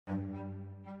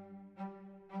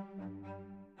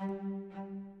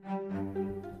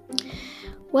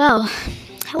Well,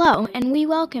 hello, and we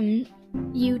welcome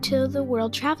you to the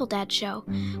World Travel Dad Show,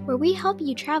 where we help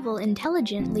you travel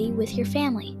intelligently with your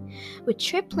family, with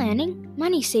trip planning,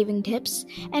 money-saving tips,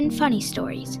 and funny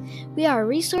stories. We are a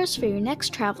resource for your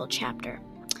next travel chapter.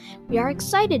 We are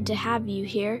excited to have you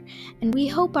here, and we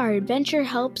hope our adventure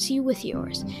helps you with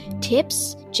yours.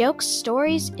 Tips, jokes,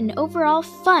 stories, and overall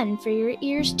fun for your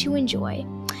ears to enjoy.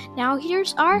 Now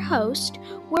here's our host,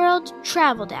 World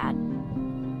Travel Dad.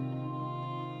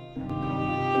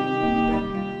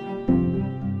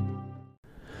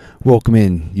 Welcome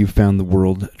in. You found the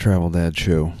World Travel Dad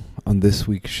Show. On this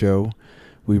week's show,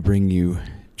 we bring you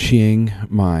Chiang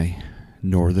Mai,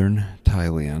 northern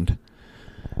Thailand.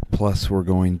 Plus, we're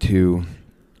going to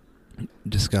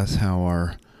discuss how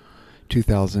our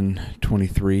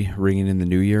 2023 ringing in the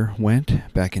new year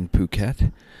went back in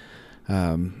Phuket.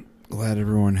 Glad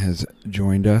everyone has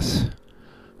joined us.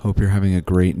 Hope you're having a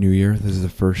great new year. This is the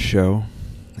first show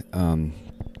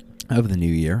of the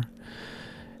new year.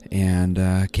 And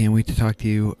can't wait to talk to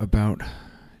you about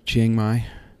Chiang Mai,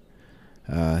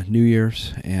 New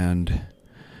Year's, and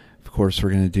of course we're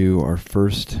going to do our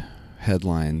first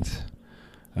headlines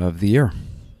of the year.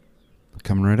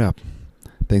 Coming right up.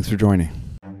 Thanks for joining.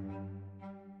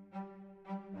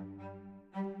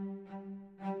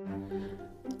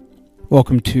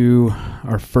 Welcome to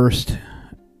our first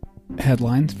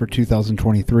headlines for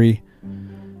 2023.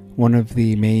 One of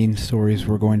the main stories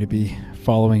we're going to be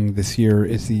following this year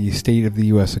is the state of the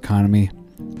U.S. economy.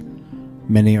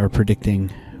 Many are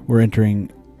predicting we're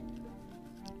entering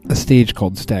a stage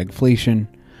called stagflation,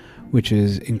 which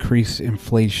is increased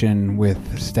inflation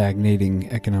with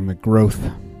stagnating economic growth.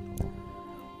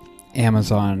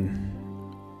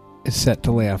 Amazon is set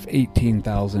to lay off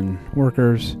 18,000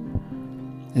 workers,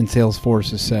 and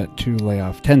Salesforce is set to lay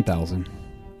off 10,000.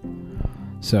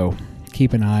 So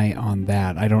keep an eye on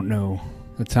that. I don't know.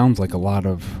 It sounds like a lot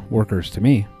of workers to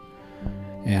me.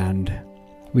 And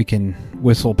we can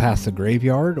whistle past the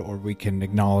graveyard, or we can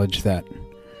acknowledge that,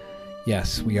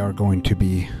 yes, we are going to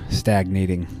be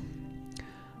stagnating.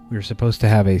 We were supposed to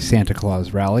have a Santa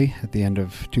Claus rally at the end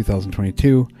of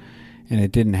 2022, and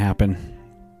it didn't happen.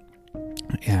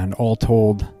 And all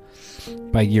told,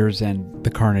 by year's end,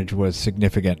 the carnage was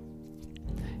significant.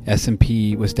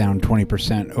 S&P was down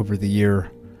 20% over the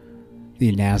year.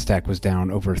 The NASDAQ was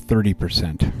down over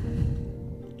 30%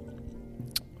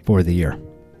 for the year.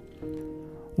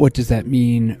 What does that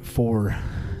mean for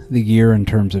the year in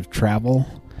terms of travel?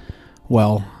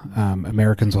 Well,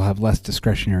 Americans will have less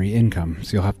discretionary income,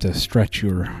 so you'll have to stretch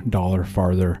your dollar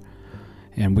farther,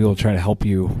 and we will try to help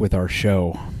you with our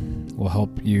show. We'll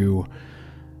help you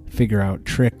figure out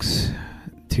tricks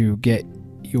to get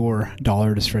your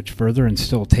dollar to stretch further and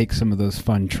still take some of those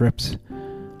fun trips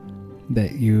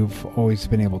that you've always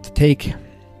been able to take.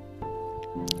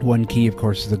 One key, of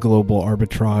course, is the global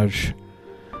arbitrage,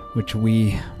 which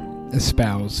we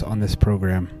espouse on this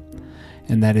program.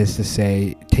 And that is to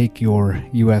say, take your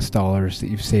US dollars that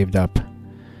you've saved up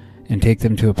and take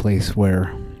them to a place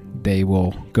where they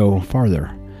will go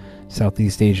farther.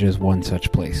 Southeast Asia is one such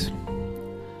place.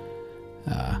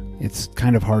 It's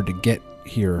kind of hard to get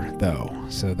here, though,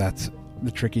 so that's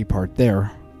the tricky part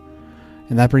there.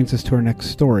 And that brings us to our next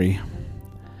story.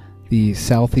 The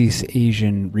Southeast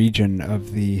Asian region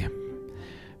of the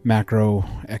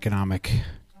macroeconomic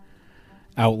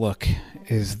outlook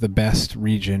is the best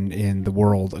region in the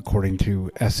world according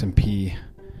to S&P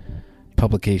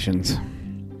publications.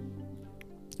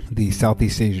 The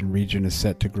Southeast Asian region is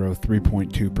set to grow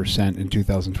 3.2% in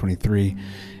 2023.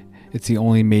 It's the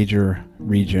only major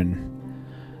region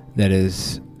that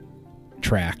is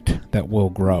tracked that will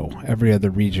grow. Every other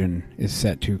region is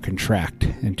set to contract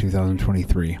in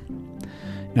 2023.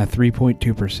 Now,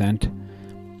 3.2%,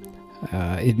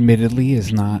 admittedly,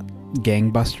 is not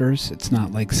gangbusters. It's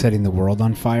not like setting the world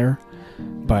on fire,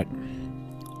 but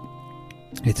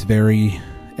it's very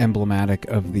emblematic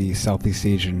of the Southeast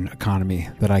Asian economy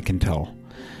that I can tell.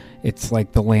 It's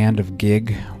like the land of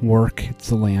gig work. It's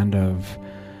the land of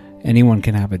anyone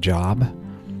can have a job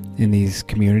in these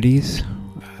communities.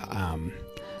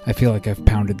 I feel like I've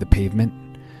pounded the pavement,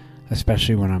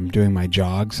 especially when I'm doing my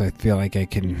jogs. I feel like I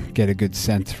can get a good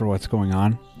sense for what's going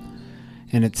on.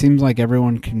 And it seems like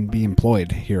everyone can be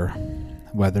employed here,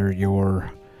 whether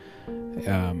you're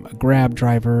a Grab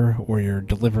driver, or you're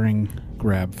delivering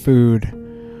Grab food,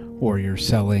 or you're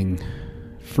selling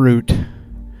fruit,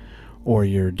 or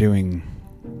you're doing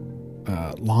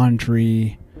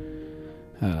laundry,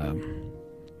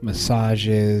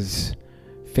 massages,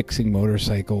 fixing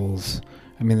motorcycles.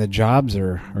 I mean, the jobs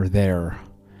are there,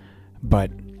 but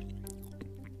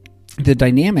The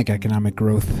dynamic economic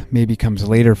growth maybe comes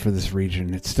later for this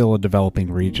region. It's still a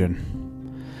developing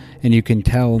region. And you can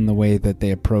tell in the way that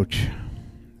they approach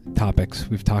topics.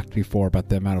 We've talked before about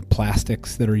the amount of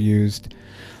plastics that are used.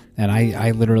 And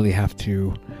I literally have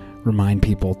to remind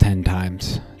people 10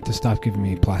 times to stop giving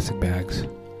me plastic bags.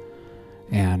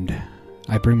 And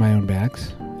I bring my own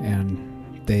bags,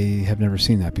 and they have never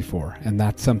seen that before. And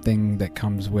that's something that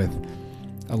comes with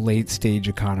a late stage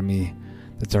economy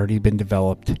that's already been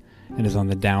developed and is on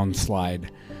the downslide.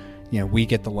 We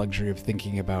get the luxury of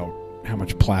thinking about how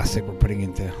much plastic we're putting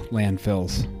into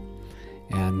landfills.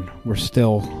 And we're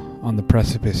still on the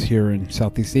precipice here in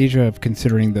Southeast Asia of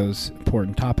considering those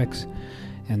important topics.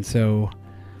 And so,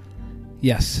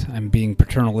 yes, I'm being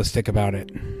paternalistic about it.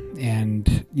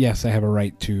 And yes, I have a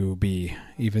right to be,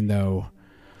 even though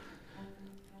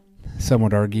some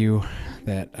would argue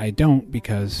that I don't,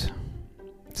 because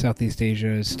Southeast Asia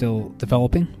is still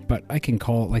developing, but I can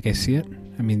call it like I see it.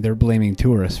 I mean, they're blaming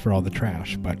tourists for all the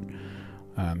trash, but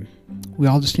we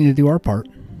all just need to do our part.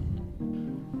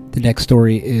 The next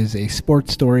story is a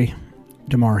sports story.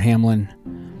 Damar Hamlin.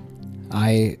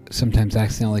 I sometimes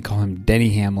accidentally call him Denny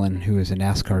Hamlin, who is a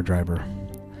NASCAR driver.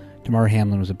 Damar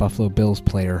Hamlin was a Buffalo Bills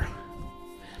player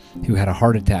who had a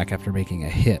heart attack after making a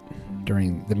hit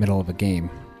during the middle of a game.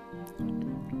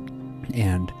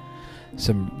 And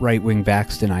some right-wing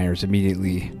vax deniers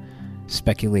immediately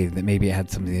speculated that maybe it had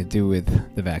something to do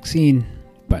with the vaccine.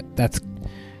 But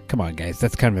come on, guys,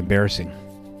 that's kind of embarrassing.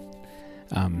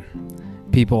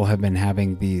 People have been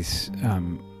having these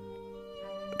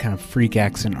kind of freak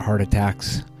accident heart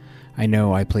attacks. I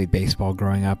know I played baseball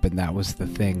growing up, and that was the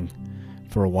thing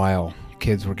for a while.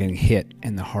 Kids were getting hit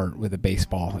in the heart with a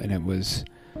baseball, and it was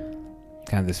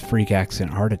kind of this freak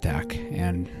accident heart attack.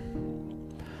 And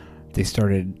they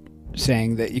started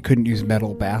saying that you couldn't use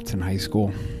metal bats in high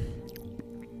school,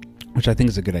 which I think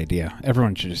is a good idea.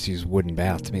 Everyone should just use wooden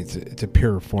bats. I mean, it's a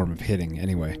pure form of hitting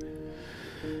anyway.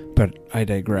 But I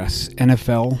digress.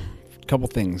 NFL, a couple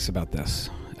things about this.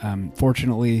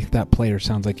 Fortunately, that player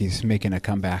sounds like he's making a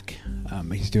comeback.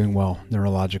 He's doing well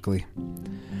neurologically.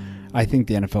 I think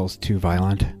the NFL is too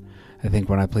violent. I think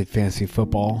when I played fantasy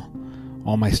football,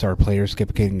 all my star players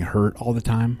kept getting hurt all the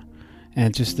time. And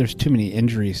it's just, there's too many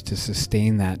injuries to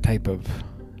sustain that type of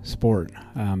sport.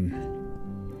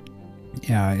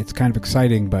 Yeah, it's kind of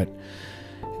exciting, but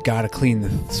got to clean the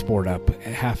sport up.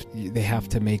 They have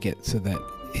to make it so that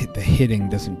the hitting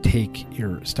doesn't take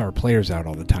your star players out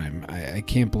all the time. I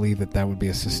can't believe that would be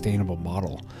a sustainable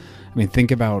model. I mean,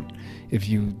 think about if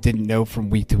you didn't know from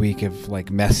week to week if like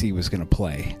Messi was going to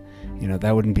play.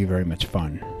 That wouldn't be very much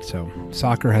fun. So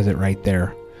soccer has it right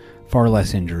there. Far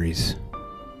less injuries.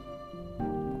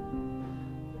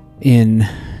 In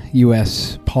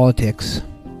U.S. politics,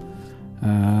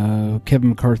 Kevin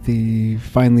McCarthy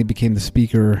finally became the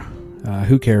speaker.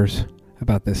 Who cares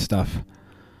about this stuff?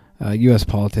 U.S.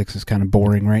 politics is kind of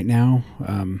boring right now.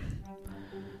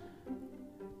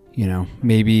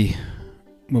 Maybe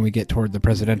when we get toward the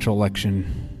presidential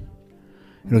election,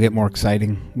 it'll get more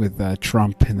exciting with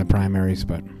Trump in the primaries,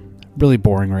 but really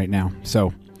boring right now.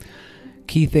 So,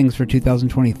 key things for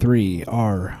 2023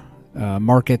 are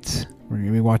markets. We're going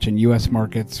to be watching U.S.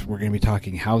 markets. We're going to be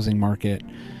talking housing market,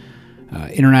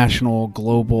 international,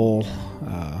 global,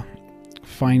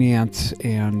 finance,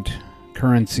 and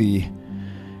currency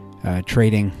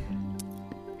trading.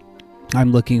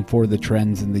 I'm looking for the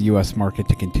trends in the U.S. market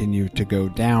to continue to go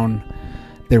down.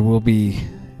 There will be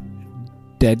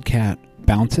dead cat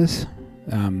bounces.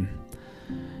 And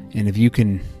if you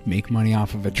can make money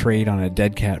off of a trade on a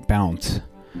dead cat bounce,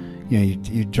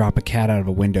 you drop a cat out of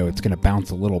a window, it's going to bounce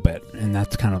a little bit. And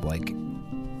that's kind of like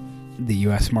the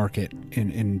U.S. market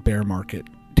in bear market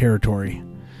territory.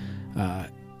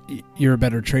 You're a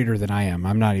better trader than I am.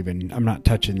 I'm not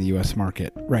touching the U.S.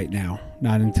 market right now.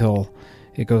 Not until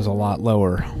it goes a lot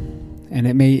lower. And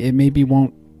it maybe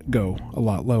won't go a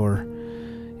lot lower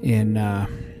in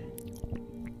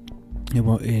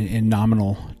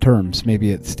nominal terms.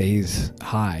 Maybe it stays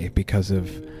high because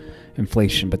of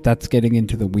inflation, but that's getting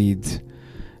into the weeds.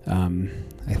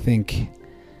 I think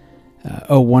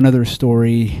one other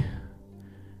story,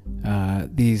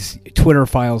 these Twitter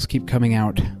files keep coming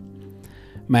out.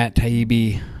 Matt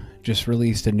Taibbi just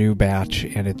released a new batch,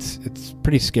 and it's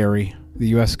pretty scary. The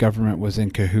U.S. government was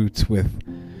in cahoots with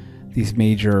these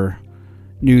major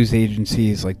news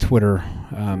agencies like Twitter,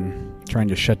 trying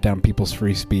to shut down people's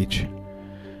free speech.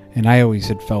 And I always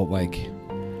had felt like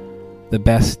the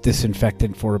best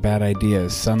disinfectant for a bad idea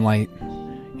is sunlight.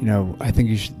 I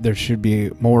think there should be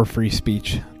more free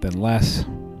speech than less.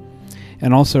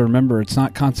 And also remember, it's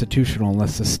not constitutional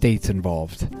unless the state's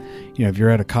involved. If you're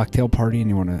at a cocktail party and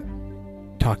you want to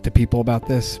talk to people about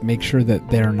this, make sure that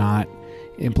they're not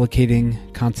implicating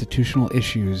constitutional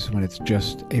issues when it's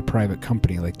just a private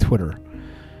company like Twitter.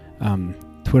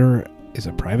 Twitter is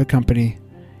a private company,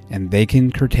 and they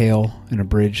can curtail and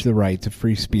abridge the rights of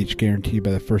free speech guaranteed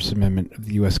by the First Amendment of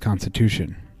the U.S.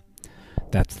 Constitution.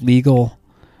 That's legal,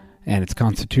 and it's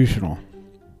constitutional,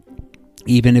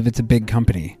 even if it's a big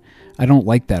company. I don't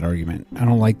like that argument. I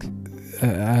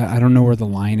don't know where the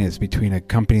line is between a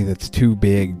company that's too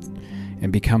big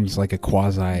and becomes like a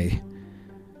quasi,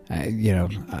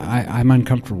 I'm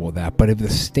uncomfortable with that. But if the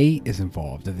state is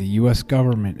involved, if the U.S.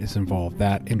 government is involved,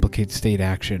 that implicates state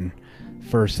action,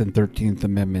 First and 13th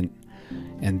Amendment,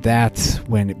 and that's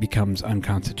when it becomes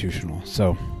unconstitutional.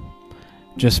 So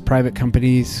just private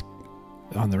companies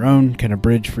on their own can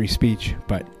abridge free speech,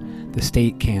 but the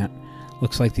state can't.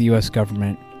 Looks like the U.S.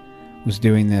 government was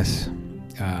doing this.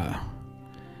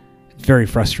 It's very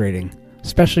frustrating,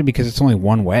 especially because it's only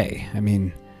one way. I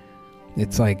mean,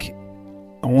 it's like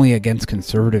only against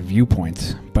conservative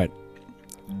viewpoints, but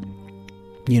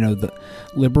the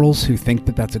liberals who think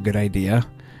that that's a good idea,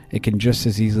 it can just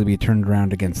as easily be turned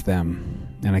around against them,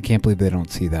 and I can't believe they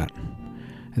don't see that.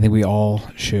 I think we all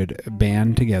should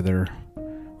band together.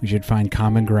 We should find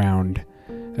common ground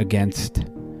against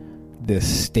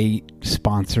this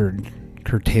state-sponsored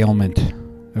curtailment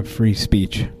of free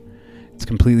speech. It's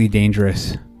completely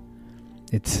dangerous.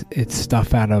 It's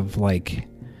stuff out of like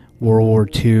World War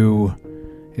II.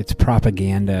 It's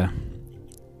propaganda,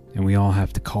 and we all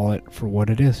have to call it for what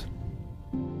it is.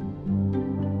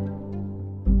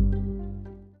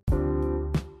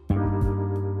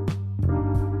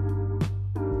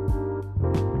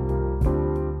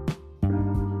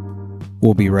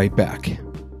 We'll be right back.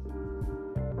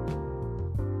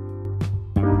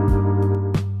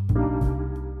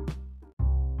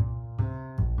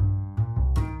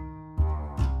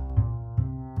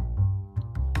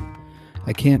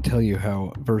 I can't tell you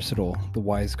how versatile the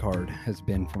Wise Card has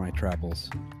been for my travels.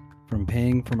 From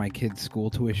paying for my kids'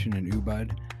 school tuition in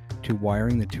Ubud to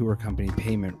wiring the tour company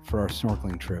payment for our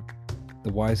snorkeling trip,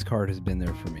 the Wise Card has been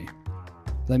there for me.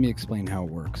 Let me explain how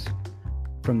it works.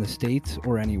 From the States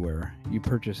or anywhere, you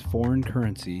purchase foreign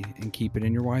currency and keep it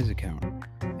in your Wise account.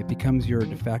 It becomes your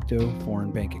de facto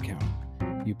foreign bank account.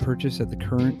 You purchase at the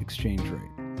current exchange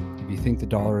rate. If you think the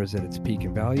dollar is at its peak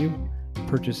in value,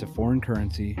 purchase a foreign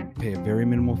currency, pay a very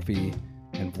minimal fee,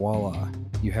 and voila,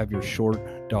 you have your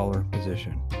short dollar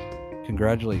position.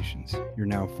 Congratulations, you're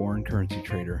now a foreign currency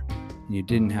trader, and you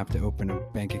didn't have to open a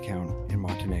bank account in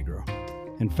Montenegro.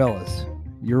 And fellas,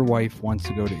 your wife wants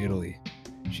to go to Italy.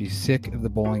 She's sick of the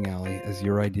bowling alley as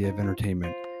your idea of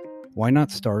entertainment. Why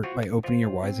not start by opening your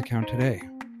Wise account today?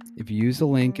 If you use the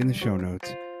link in the show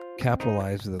notes,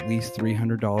 capitalize with at least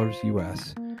 $300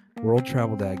 US, World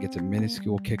Travel Dad gets a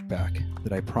minuscule kickback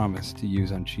that I promise to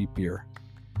use on cheap beer.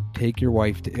 Take your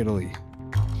wife to Italy.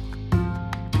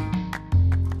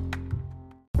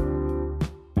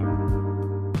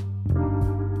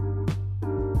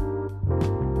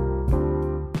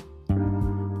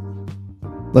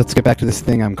 Let's get back to this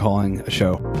thing I'm calling a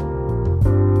show.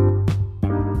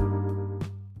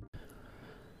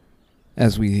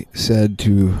 As we said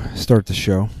to start the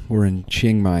show, we're in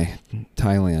Chiang Mai,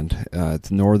 Thailand.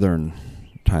 It's northern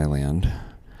Thailand,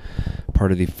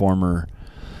 part of the former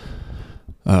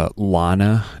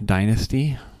Lana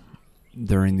dynasty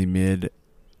during the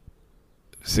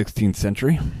mid-16th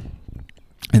century.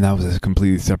 And that was a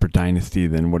completely separate dynasty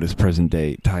than what is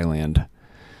present-day Thailand.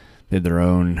 They had their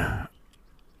own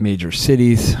major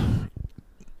cities,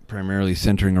 primarily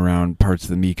centering around parts of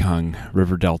the Mekong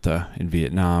River Delta in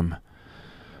Vietnam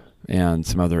and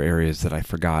some other areas that I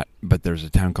forgot. But there's a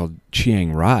town called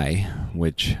Chiang Mai,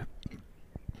 which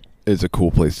is a cool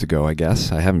place to go, I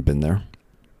guess. I haven't been there.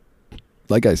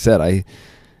 Like I said, I'd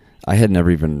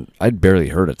barely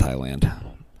heard of Thailand.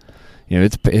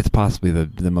 It's possibly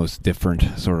the most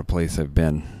different sort of place I've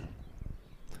been,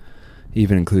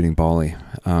 even including Bali.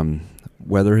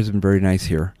 Weather has been very nice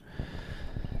here.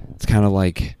 It's kind of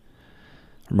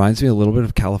reminds me a little bit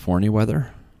of California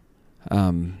weather.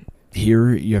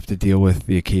 Here you have to deal with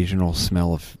the occasional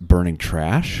smell of burning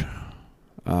trash.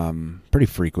 Pretty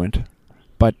frequent.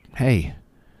 But hey,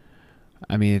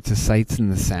 I mean, it's the sights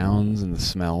and the sounds and the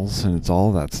smells and it's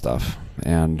all that stuff.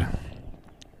 And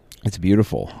it's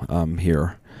beautiful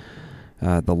here.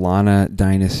 The Lana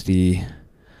dynasty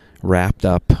wrapped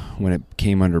up when it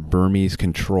came under Burmese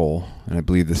control, and I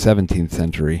believe the 17th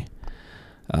century.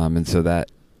 And so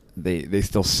that they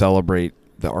still celebrate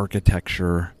the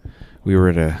architecture. We were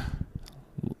at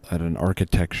an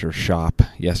architecture shop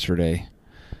yesterday.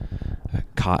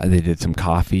 They did some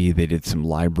coffee, they did some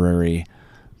library,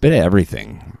 bit of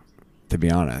everything. to be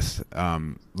honest.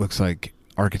 Looks like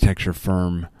architecture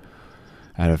firm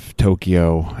out of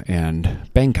Tokyo and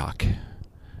Bangkok.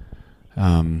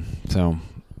 So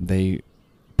they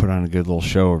put on a good little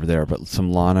show over there. But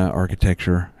some Lana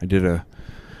architecture. I did a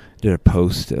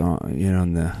post,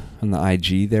 on the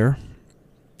IG there.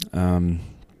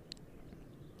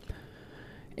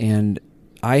 And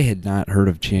I had not heard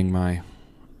of Chiang Mai.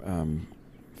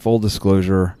 Full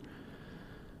disclosure,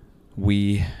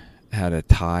 we had a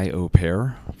Thai au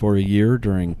pair for a year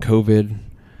during COVID,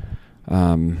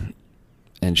 and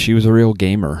she was a real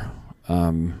gamer.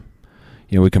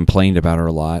 We complained about her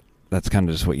a lot. That's kind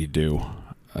of just what you do.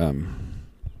 That's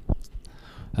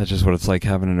just what it's like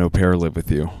having an au pair live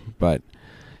with you. But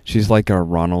she's like our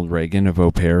Ronald Reagan of au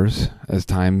pairs. As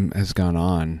time has gone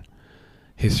on,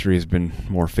 history has been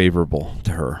more favorable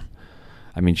to her.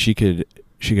 I mean, she could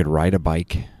ride a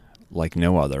bike like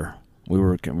no other. We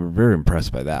were very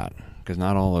impressed by that, because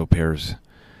not all au pairs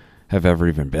have ever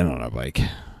even been on a bike,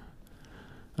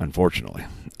 unfortunately.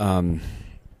 I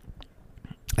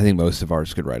think most of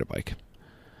ours could ride a bike.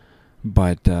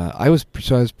 But I was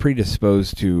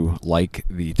predisposed to like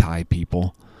the Thai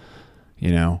people.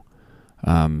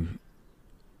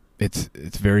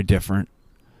 It's very different.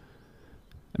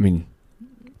 I mean,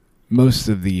 most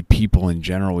of the people in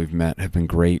general we've met have been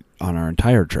great on our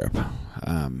entire trip.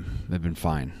 They've been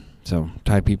fine. So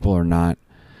Thai people they're not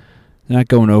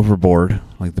going overboard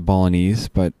like the Balinese,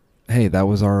 but hey, that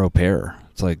was our au pair.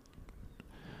 It's like,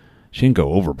 she didn't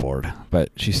go overboard,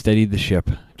 but she steadied the ship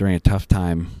during a tough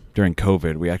time during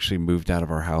COVID. We actually moved out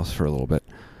of our house for a little bit.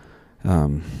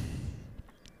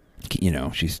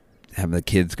 She's having the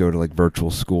kids go to like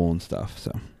virtual school and stuff.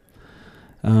 So,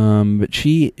 but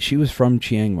she was from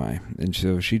Chiang Mai, and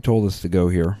so she told us to go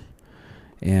here,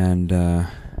 and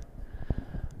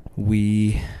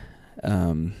we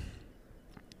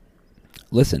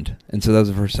listened. And so that was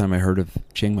the first time I heard of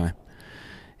Chiang Mai,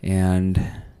 and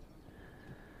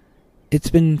it's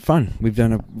been fun. We've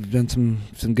done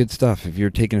some good stuff. If you're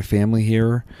taking a family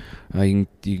here, you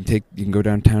can go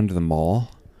downtown to the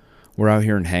mall. We're out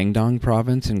here in Hangdong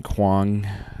Province in Quang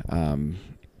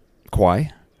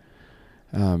Quai.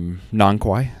 Nong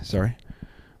Quai, sorry.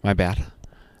 My bad.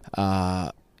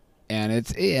 And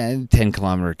it's a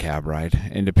 10-kilometer cab ride.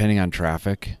 And depending on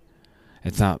traffic,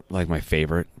 it's not like my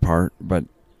favorite part, but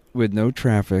with no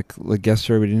traffic, like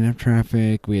yesterday we didn't have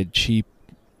traffic. We had cheap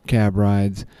cab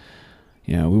rides.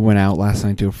 We went out last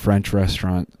night to a French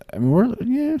restaurant. I mean,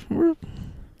 we're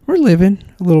living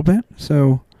a little bit,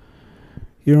 so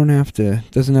you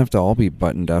doesn't have to all be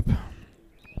buttoned up.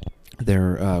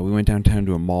 There, we went downtown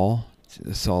to a mall,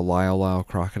 saw Lyle Lyle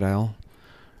Crocodile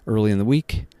early in the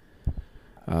week.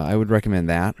 I would recommend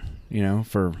that, I'm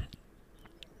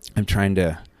trying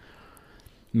to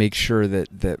make sure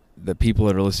that the people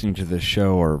that are listening to this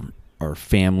show are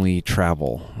family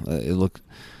travel.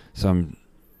 So I'm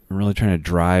really trying to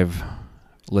drive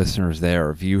listeners there.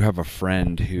 If you have a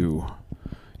friend who,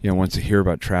 wants to hear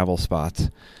about travel spots,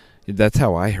 that's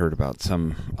how I heard about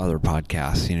some other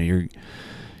podcasts. You're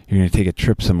going to take a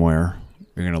trip somewhere.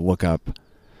 You're going to look up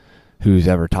who's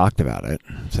ever talked about it.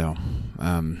 So,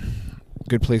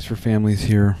 good place for families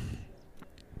here.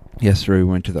 Yesterday we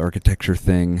went to the architecture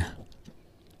thing.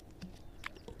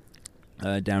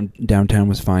 Downtown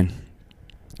was fine.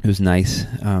 It was nice.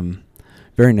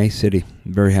 Very nice city.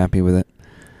 Very happy with it.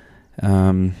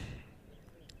 And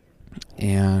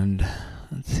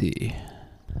let's see.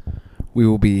 We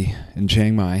will be in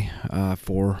Chiang Mai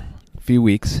for a few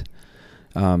weeks.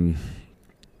 So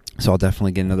I'll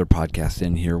definitely get another podcast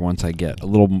in here once I get a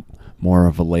little more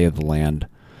of a lay of the land.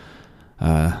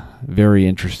 Very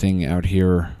interesting out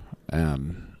here. So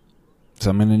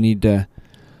I'm going to need to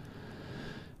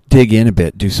dig in a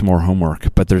bit, do some more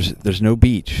homework. But there's no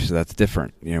beach, so that's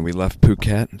different. We left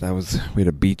Phuket. We had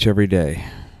a beach every day.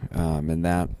 And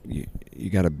that you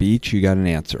got a beach, you got an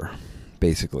answer,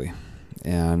 basically.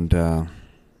 And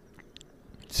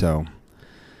so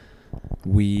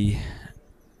we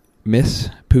miss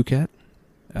Phuket.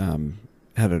 Had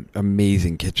an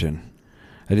amazing kitchen.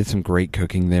 I did some great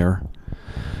cooking there.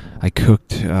 I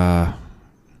cooked. I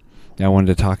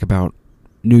wanted to talk about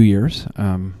New Year's.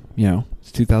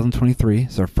 It's 2023.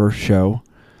 It's our first show,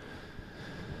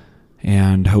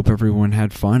 and hope everyone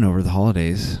had fun over the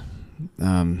holidays.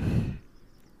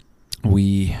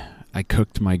 I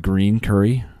cooked my green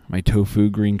curry, my tofu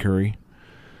green curry,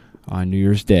 on New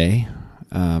Year's Day.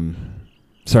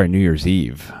 New Year's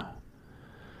Eve.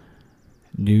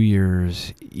 New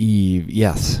Year's Eve,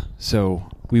 yes. So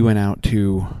we went out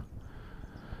took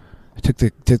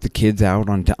the kids out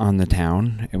on the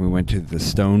town, and we went to the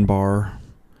Stone Bar.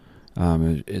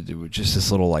 It was just this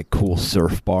little like cool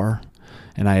surf bar,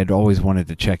 and I had always wanted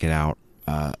to check it out.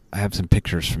 I have some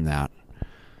pictures from that.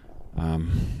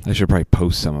 I should probably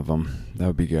post some of them. That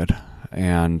would be good.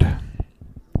 And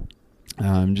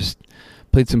just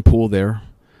played some pool there,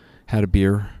 had a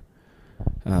beer,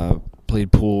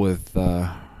 played pool with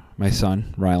my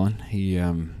son, Rylan. He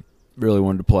really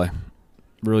wanted to play,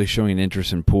 really showing an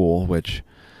interest in pool, which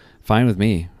fine with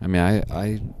me. I mean,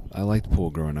 I liked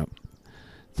pool growing up.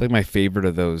 It's like my favorite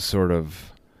of those sort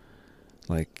of,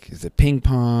 like, is it ping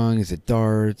pong? Is it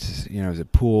darts? Is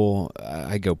it pool?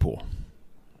 I go pool.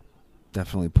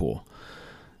 Definitely pool.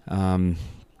 And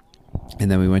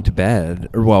then we went to bed,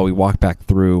 we walked back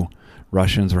through.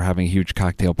 Russians were having a huge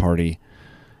cocktail party,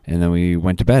 and then we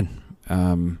went to bed.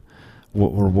 We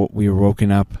were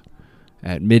woken up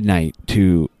at midnight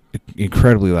to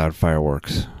incredibly loud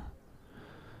fireworks.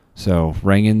 So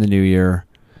rang in the New Year.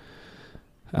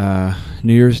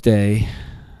 New Year's Day,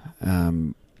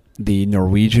 the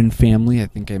Norwegian family, I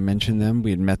think I mentioned them.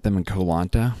 We had met them in Koh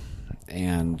Lanta,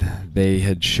 and they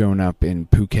had shown up in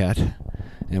Phuket,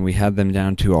 and we had them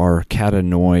down to our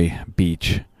Katanoi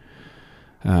beach.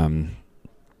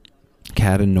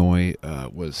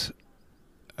 Katanoi was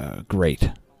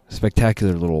great.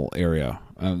 Spectacular little area.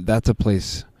 That's a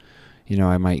place,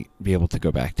 I might be able to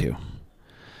go back to.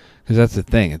 Because that's the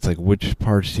thing. It's like, which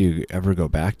parts do you ever go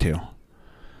back to?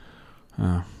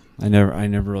 I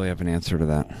never really have an answer to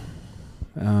that.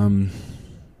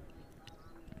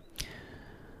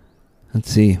 Let's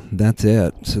see. That's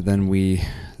it. So then the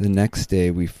next day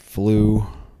we flew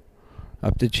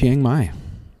up to Chiang Mai,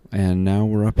 and now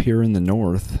we're up here in the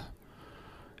north,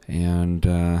 and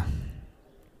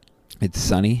it's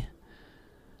sunny.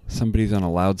 Somebody's on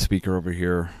a loudspeaker over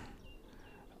here.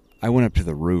 I went up to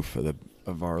the roof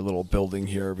of our little building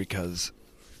here because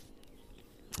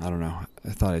I don't know. I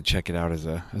thought I'd check it out as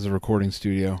a recording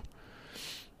studio.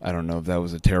 I don't know if that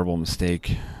was a terrible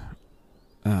mistake.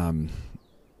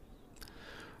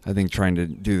 I think trying to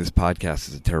do this podcast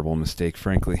is a terrible mistake,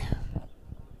 frankly.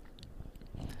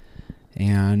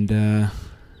 And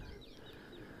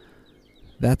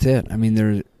that's it. I mean,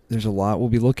 there's a lot we'll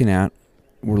be looking at.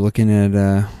 We're looking at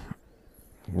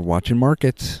we're watching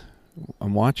markets.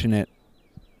 I'm watching it.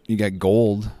 You got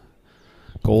gold.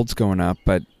 Gold's going up,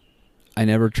 but I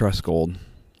never trust gold.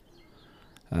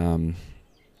 I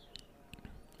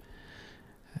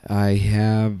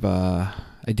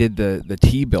did the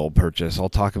T-bill purchase. I'll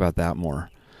talk about that more.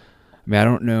 I mean, I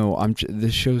don't know.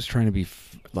 This show's trying to be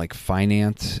like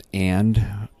finance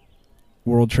and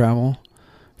world travel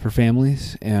for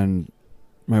families, and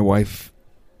my wife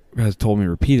has told me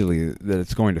repeatedly that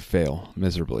it's going to fail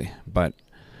miserably. But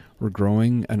we're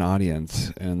growing an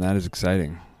audience, and that is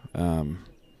exciting.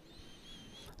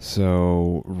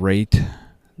 So rate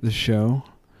the show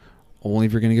only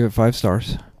if you're going to give it 5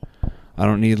 stars. I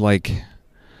don't need like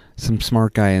some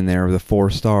smart guy in there with a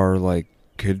 4-star, like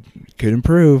could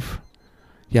improve.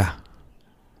 Yeah.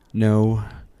 No.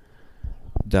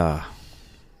 Duh.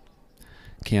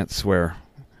 Can't swear.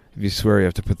 If you swear, you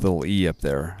have to put the little E up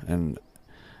there, and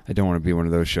I don't want to be one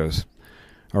of those shows.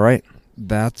 All right.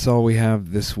 That's all we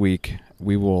have this week.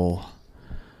 We will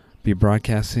be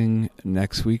broadcasting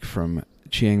next week from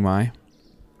Chiang Mai.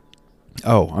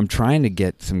 Oh, I'm trying to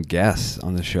get some guests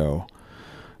on the show.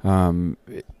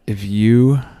 If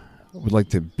you would like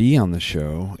to be on the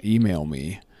show, email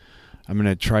me. I'm going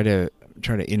to try to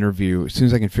interview, as soon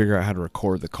as I can figure out how to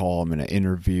record the call, I'm going to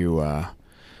interview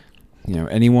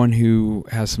anyone who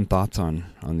has some thoughts on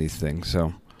these things.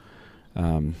 So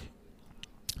and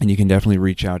you can definitely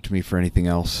reach out to me for anything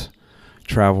else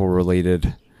travel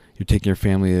related. You're taking your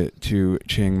family to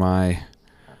Chiang Mai,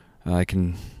 I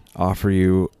can offer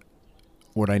you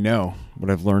what I know,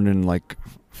 what I've learned in like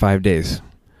 5 days.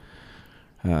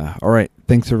 All right.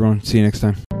 Thanks, everyone. See you next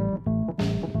time.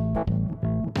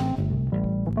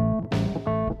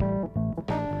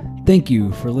 Thank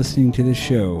you for listening to this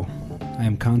show. I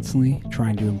am constantly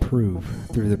trying to improve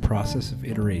through the process of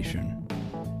iteration.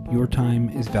 Your time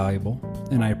is valuable,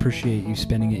 and I appreciate you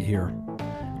spending it here.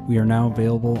 We are now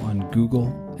available on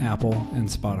Google, Apple, and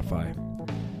Spotify.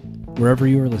 Wherever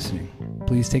you are listening,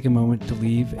 please take a moment to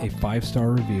leave a 5-star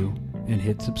review and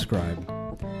hit subscribe.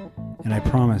 And I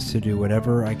promise to do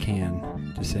whatever I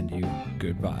can to send you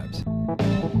good vibes.